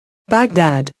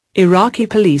Baghdad, Iraqi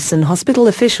police and hospital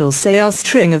officials say a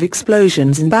string of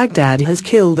explosions in Baghdad has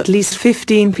killed at least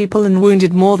 15 people and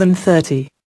wounded more than 30.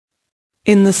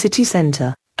 In the city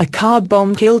center, a car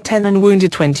bomb killed 10 and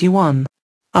wounded 21.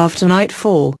 After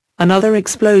nightfall, another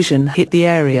explosion hit the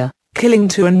area, killing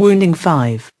 2 and wounding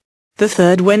 5. The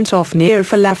third went off near a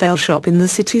falafel shop in the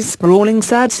city's sprawling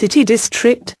Sad City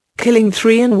district, killing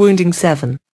 3 and wounding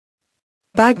 7.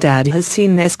 Baghdad has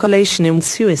seen escalation in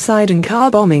suicide and car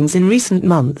bombings in recent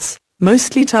months,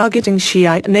 mostly targeting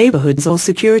Shiite neighborhoods or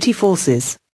security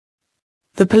forces.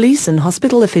 The police and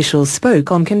hospital officials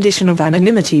spoke on condition of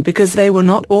anonymity because they were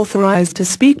not authorized to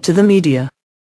speak to the media.